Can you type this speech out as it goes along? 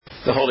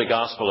The Holy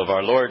Gospel of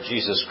our Lord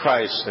Jesus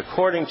Christ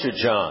according to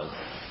John.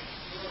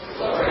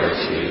 Glory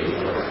to you,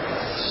 Lord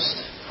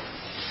Christ.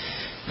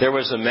 There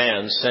was a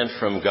man sent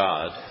from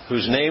God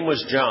whose name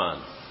was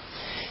John.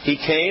 He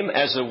came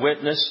as a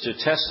witness to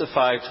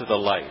testify to the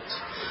light,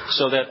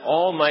 so that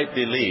all might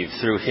believe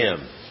through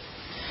him.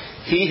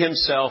 He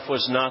himself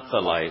was not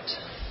the light,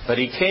 but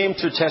he came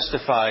to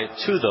testify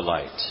to the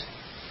light.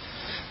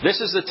 This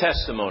is the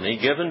testimony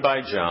given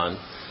by John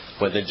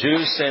when the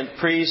Jews sent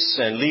priests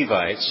and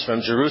Levites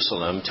from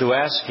Jerusalem to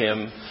ask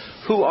him,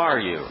 "Who are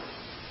you?"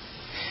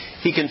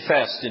 He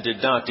confessed and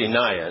did not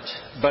deny it,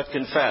 but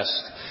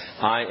confessed,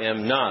 "I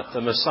am not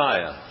the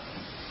Messiah."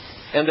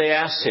 And they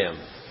asked him,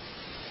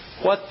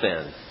 "What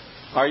then?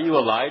 Are you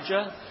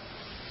Elijah?"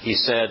 He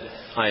said,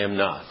 "I am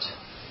not."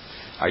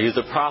 "Are you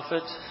the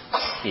prophet?"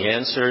 He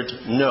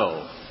answered,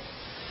 "No."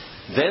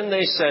 Then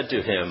they said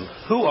to him,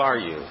 "Who are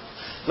you?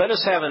 Let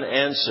us have an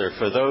answer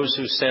for those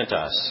who sent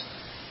us.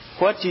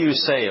 What do you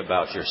say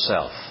about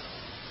yourself?"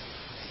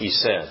 He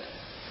said,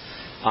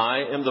 "I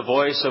am the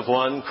voice of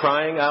one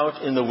crying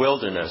out in the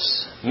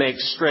wilderness, 'Make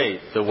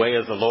straight the way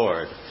of the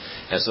Lord,'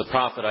 as the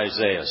prophet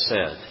Isaiah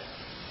said."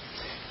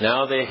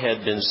 Now they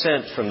had been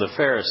sent from the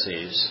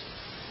Pharisees.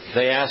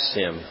 They asked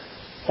him,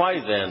 "Why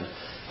then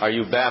are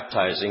you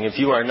baptizing if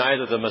you are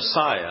neither the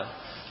Messiah,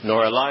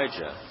 nor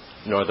Elijah,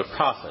 nor the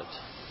prophet?"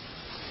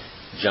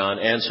 John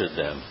answered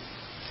them,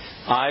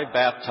 "I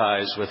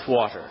baptize with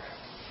water.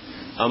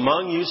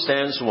 Among you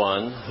stands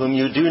one whom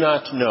you do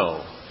not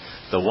know,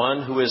 the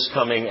one who is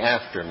coming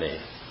after me.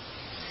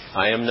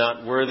 I am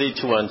not worthy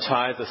to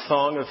untie the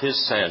thong of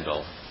his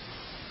sandal."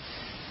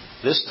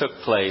 This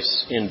took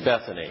place in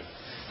Bethany,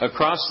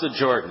 across the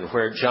Jordan,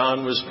 where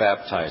John was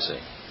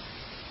baptizing.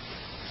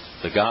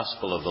 The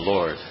Gospel of the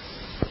Lord.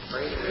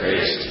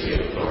 Praise to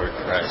you, Lord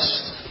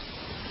Christ.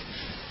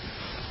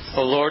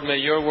 O Lord, may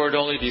your word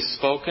only be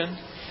spoken,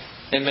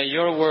 and may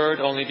your word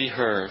only be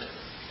heard.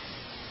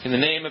 In the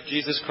name of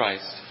Jesus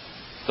Christ,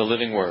 the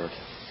living Word.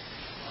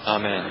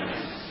 Amen.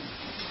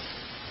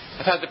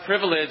 I've had the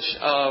privilege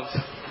of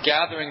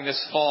gathering this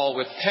fall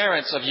with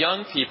parents of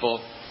young people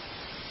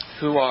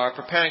who are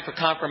preparing for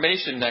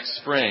confirmation next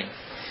spring.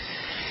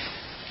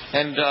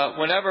 And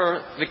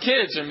whenever the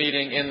kids are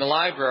meeting in the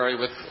library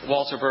with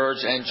Walter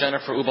Burge and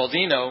Jennifer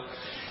Ubaldino,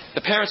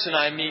 the parents and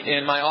I meet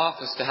in my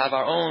office to have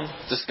our own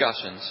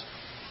discussions.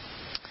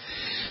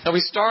 Now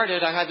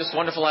I had this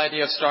wonderful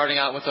idea of starting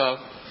out with a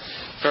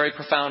very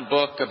profound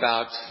book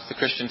about the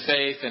Christian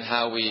faith and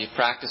how we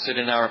practice it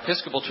in our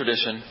Episcopal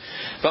tradition.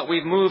 But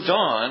we've moved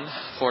on,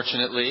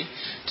 fortunately,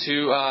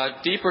 to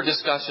deeper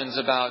discussions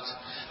about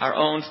our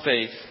own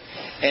faith,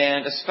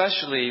 and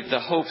especially the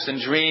hopes and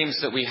dreams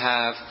that we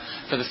have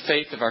for the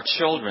faith of our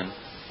children.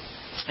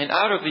 And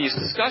out of these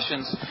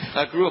discussions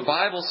grew a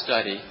Bible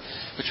study,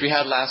 which we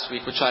had last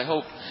week, which I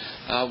hope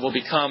will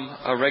become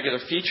a regular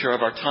feature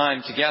of our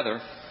time together.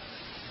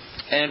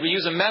 And we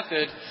use a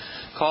method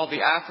called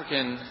the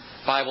African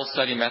Bible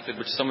study method,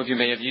 which some of you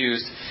may have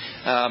used.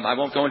 I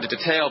won't go into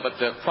detail, but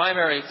the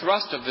primary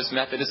thrust of this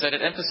method is that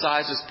it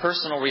emphasizes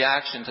personal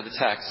reaction to the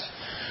text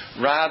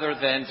rather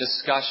than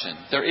discussion.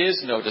 There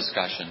is no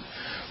discussion.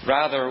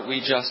 Rather, we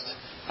just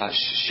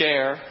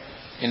share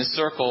in a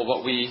circle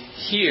what we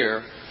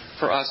hear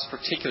for us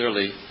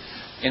particularly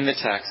in the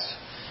text.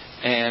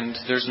 And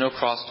there's no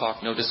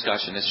crosstalk, no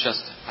discussion. It's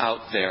just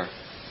out there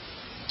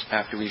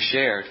after we've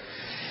shared.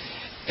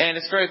 And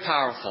it's very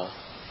powerful.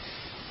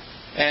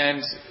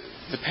 And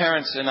the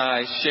parents and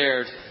I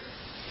shared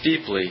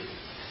deeply.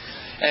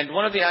 And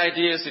one of the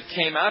ideas that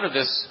came out of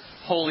this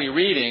holy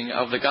reading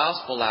of the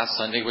Gospel last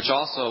Sunday, which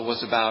also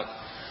was about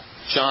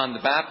John the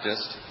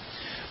Baptist,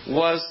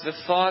 was the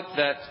thought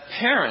that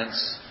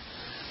parents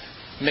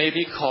may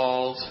be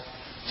called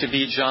to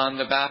be John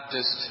the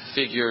Baptist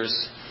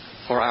figures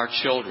for our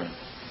children.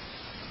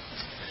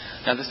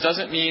 Now, this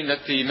doesn't mean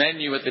that the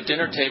menu at the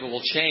dinner table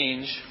will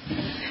change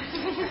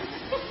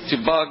to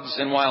bugs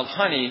and wild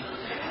honey.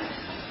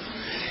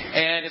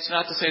 And it's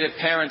not to say that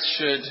parents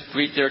should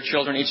greet their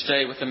children each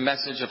day with a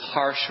message of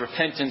harsh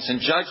repentance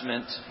and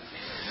judgment,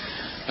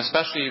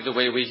 especially the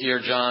way we hear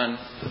John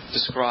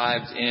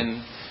described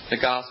in the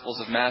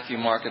Gospels of Matthew,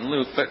 Mark, and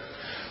Luke. But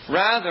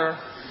rather,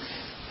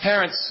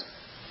 parents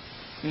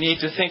need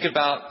to think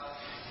about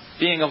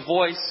being a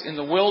voice in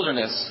the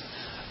wilderness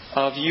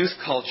of youth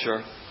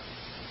culture,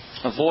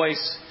 a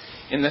voice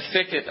in the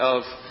thicket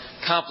of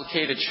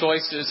complicated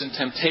choices and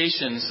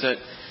temptations that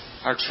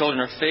our children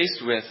are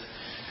faced with.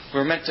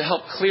 We're meant to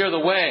help clear the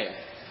way,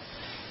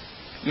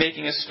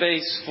 making a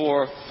space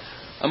for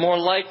a more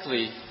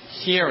likely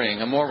hearing,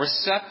 a more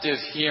receptive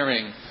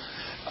hearing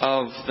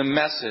of the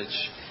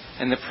message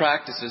and the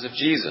practices of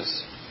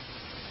Jesus.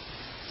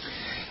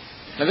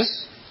 Now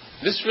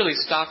this really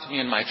stopped me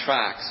in my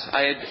tracks.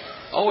 I had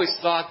always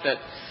thought that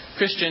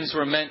Christians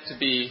were meant to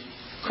be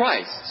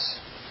Christs,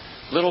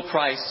 little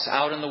Christs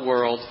out in the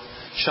world,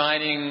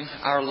 shining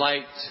our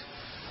light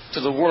to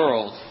the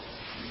world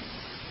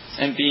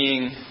and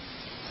being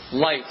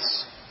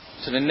lights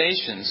to the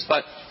nations.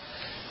 But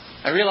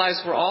I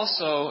realize we're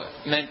also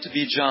meant to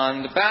be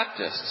John the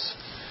Baptists,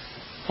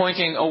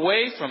 pointing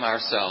away from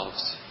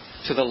ourselves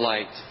to the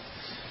light,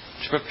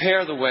 to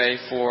prepare the way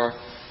for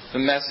the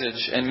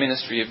message and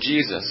ministry of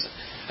Jesus.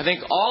 I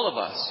think all of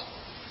us,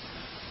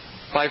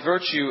 by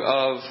virtue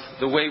of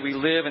the way we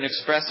live and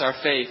express our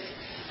faith,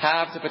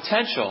 have the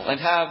potential and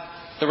have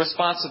the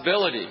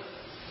responsibility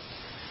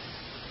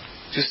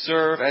to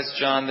serve as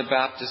John the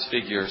Baptist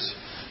figures,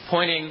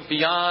 pointing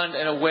beyond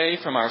and away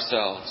from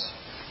ourselves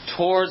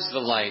towards the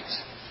light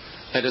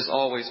that is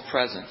always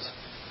present.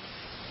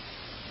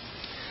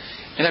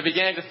 And I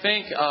began to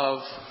think of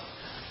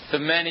the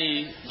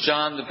many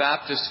John the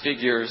Baptist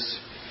figures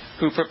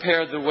who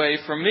prepared the way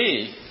for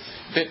me,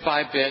 bit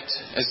by bit,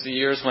 as the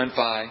years went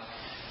by,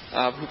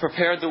 who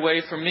prepared the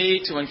way for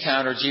me to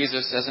encounter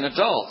Jesus as an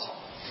adult,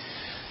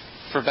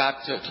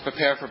 to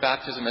prepare for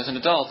baptism as an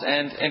adult.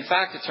 And in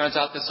fact, it turns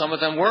out that some of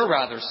them were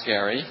rather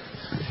scary.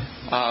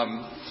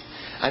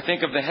 I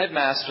think of the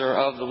headmaster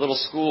of the little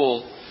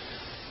school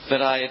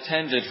that I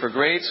attended for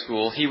grade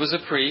school. He was a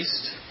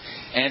priest,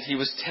 and he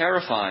was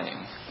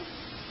terrifying.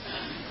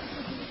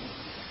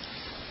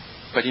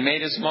 But he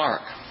made his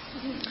mark.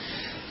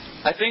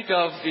 I think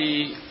of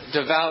the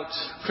devout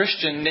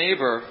Christian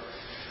neighbor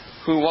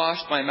who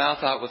washed my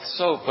mouth out with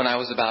soap when I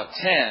was about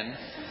 10.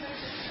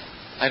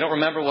 I don't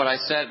remember what I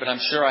said, but I'm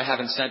sure I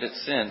haven't said it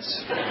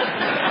since.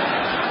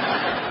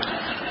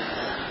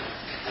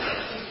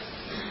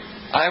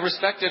 I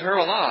respected her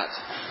a lot.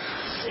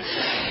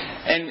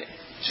 And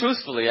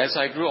truthfully, as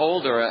I grew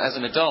older, as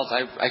an adult,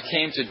 I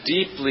came to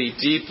deeply,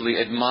 deeply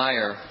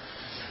admire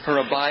her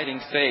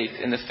abiding faith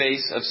in the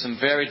face of some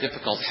very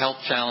difficult health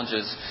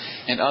challenges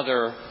and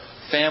other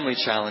family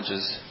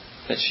challenges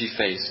that she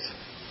faced.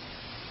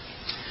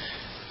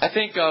 I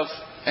think of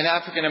an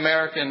African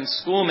American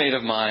schoolmate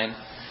of mine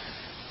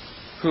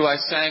who I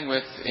sang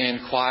with in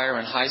choir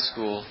in high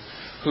school,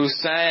 who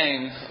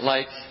sang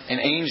like an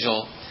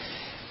angel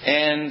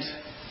and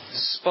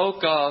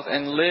spoke of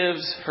and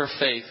lived her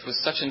faith with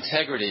such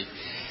integrity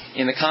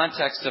in the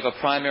context of a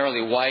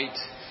primarily white,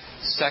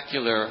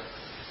 secular,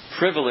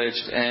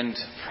 privileged and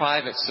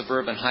private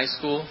suburban high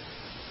school.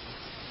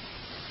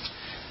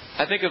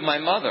 I think of my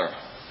mother,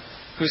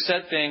 who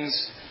said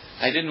things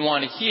I didn't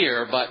want to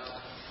hear, but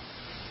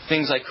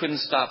things I couldn't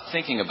stop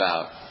thinking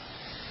about,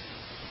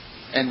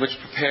 and which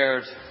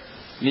prepared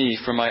me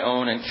for my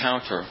own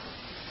encounter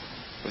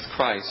with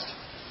Christ.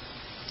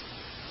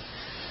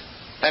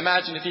 I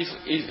imagine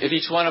if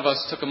each one of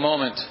us took a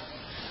moment,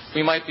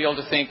 we might be able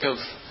to think of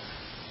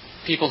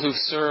people who've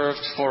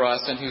served for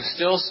us and who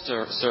still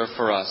serve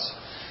for us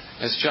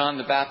as John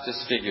the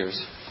Baptist figures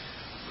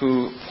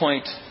who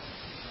point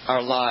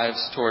our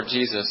lives toward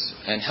Jesus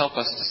and help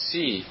us to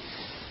see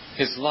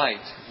His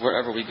light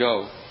wherever we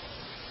go.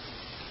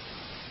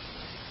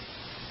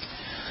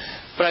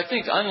 But I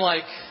think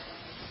unlike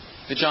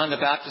the John the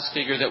Baptist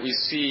figure that we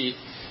see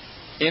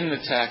in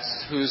the text,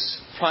 who's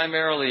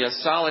primarily a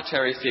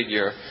solitary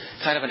figure,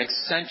 kind of an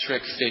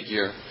eccentric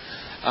figure,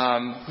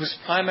 who's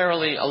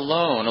primarily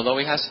alone. Although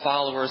he has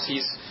followers,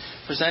 he's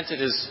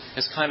presented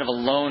as kind of a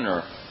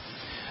loner.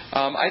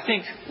 I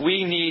think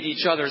we need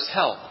each other's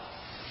help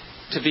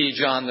to be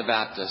John the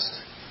Baptist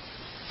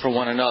for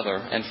one another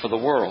and for the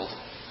world,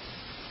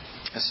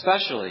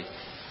 especially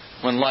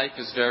when life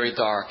is very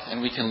dark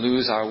and we can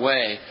lose our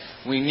way.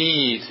 We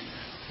need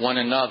one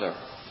another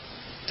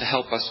to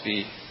help us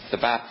be the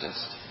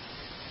Baptist.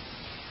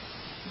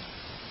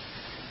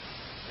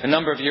 A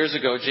number of years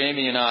ago,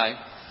 Jamie and I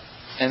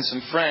and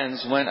some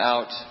friends went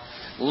out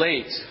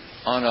late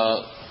on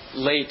a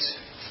late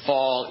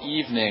fall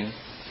evening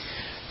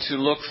to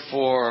look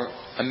for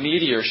a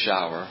meteor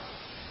shower.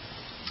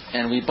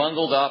 And we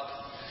bundled up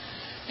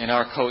in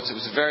our coats. It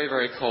was very,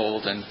 very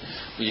cold, and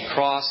we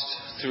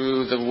crossed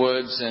through the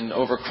woods and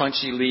over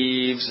crunchy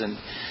leaves and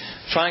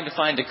trying to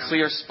find a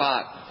clear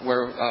spot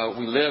where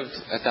we lived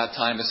at that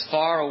time, as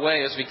far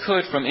away as we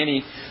could from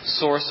any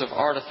source of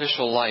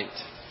artificial light.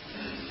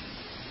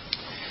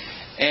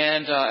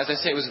 And as I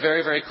say, it was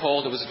very, very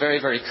cold. It was very,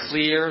 very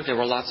clear. There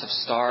were lots of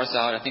stars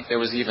out. I think there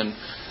was even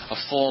a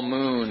full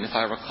moon, if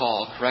I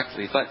recall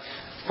correctly. But,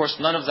 of course,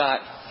 none of that,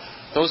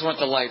 those weren't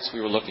the lights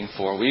we were looking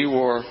for. We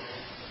were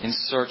in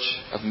search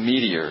of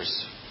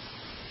meteors.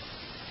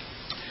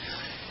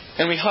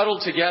 And we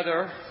huddled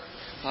together,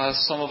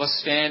 some of us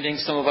standing,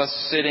 some of us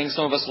sitting,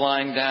 some of us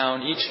lying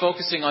down, each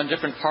focusing on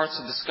different parts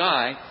of the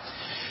sky.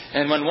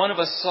 And when one of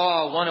us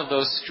saw one of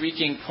those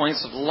streaking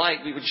points of light,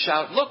 we would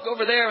shout, "Look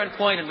over there," and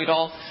point, and we'd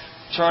all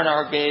turn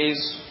our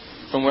gaze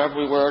from wherever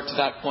we were to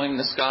that point in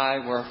the sky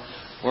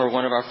where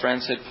one of our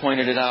friends had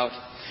pointed it out.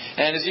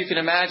 And as you can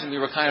imagine, we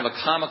were kind of a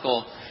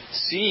comical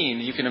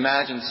scene. You can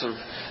imagine sort of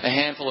a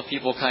handful of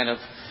people kind of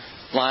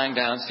lying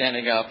down,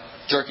 standing up,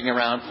 jerking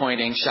around,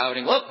 pointing,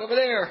 shouting, "Look over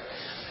there."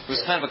 It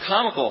was kind of a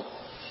comical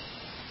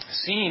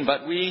scene,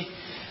 but we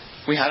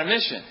had a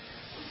mission.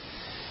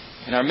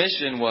 And our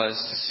mission was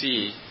to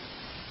see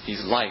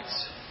these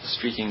lights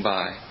streaking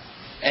by.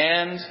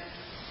 And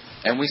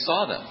we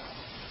saw them.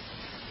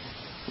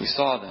 We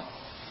saw them.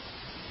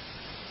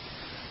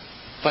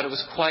 But it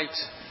was quite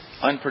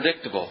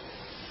unpredictable,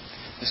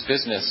 this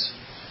business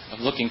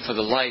of looking for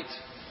the light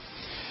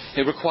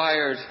It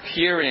required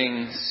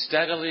peering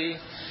steadily,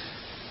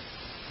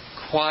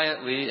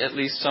 quietly, at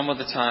least some of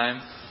the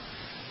time,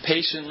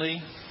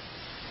 patiently,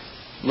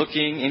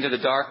 looking into the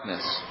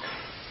darkness,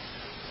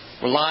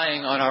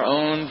 relying on our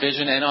own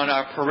vision and on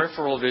our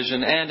peripheral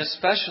vision, and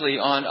especially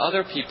on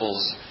other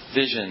people's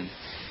vision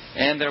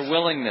and their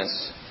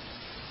willingness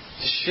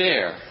to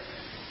share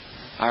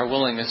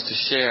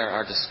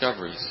our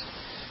discoveries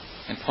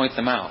and point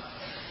them out.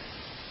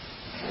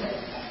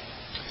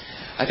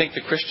 I think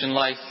the Christian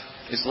life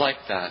is like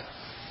that.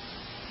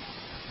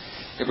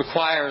 It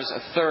requires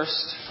a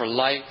thirst for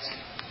light.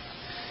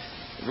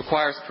 It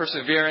requires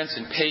perseverance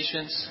and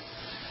patience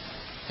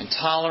and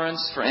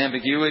tolerance for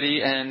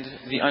ambiguity and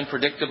the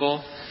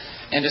unpredictable.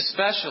 And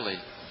especially,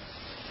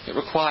 it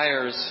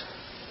requires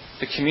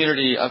the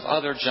community of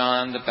other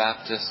John the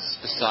Baptists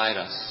beside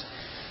us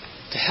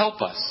to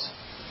help us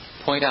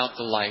point out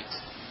the light,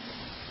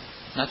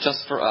 not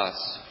just for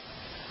us,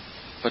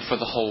 but for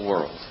the whole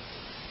world.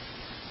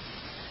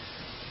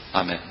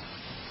 Amen.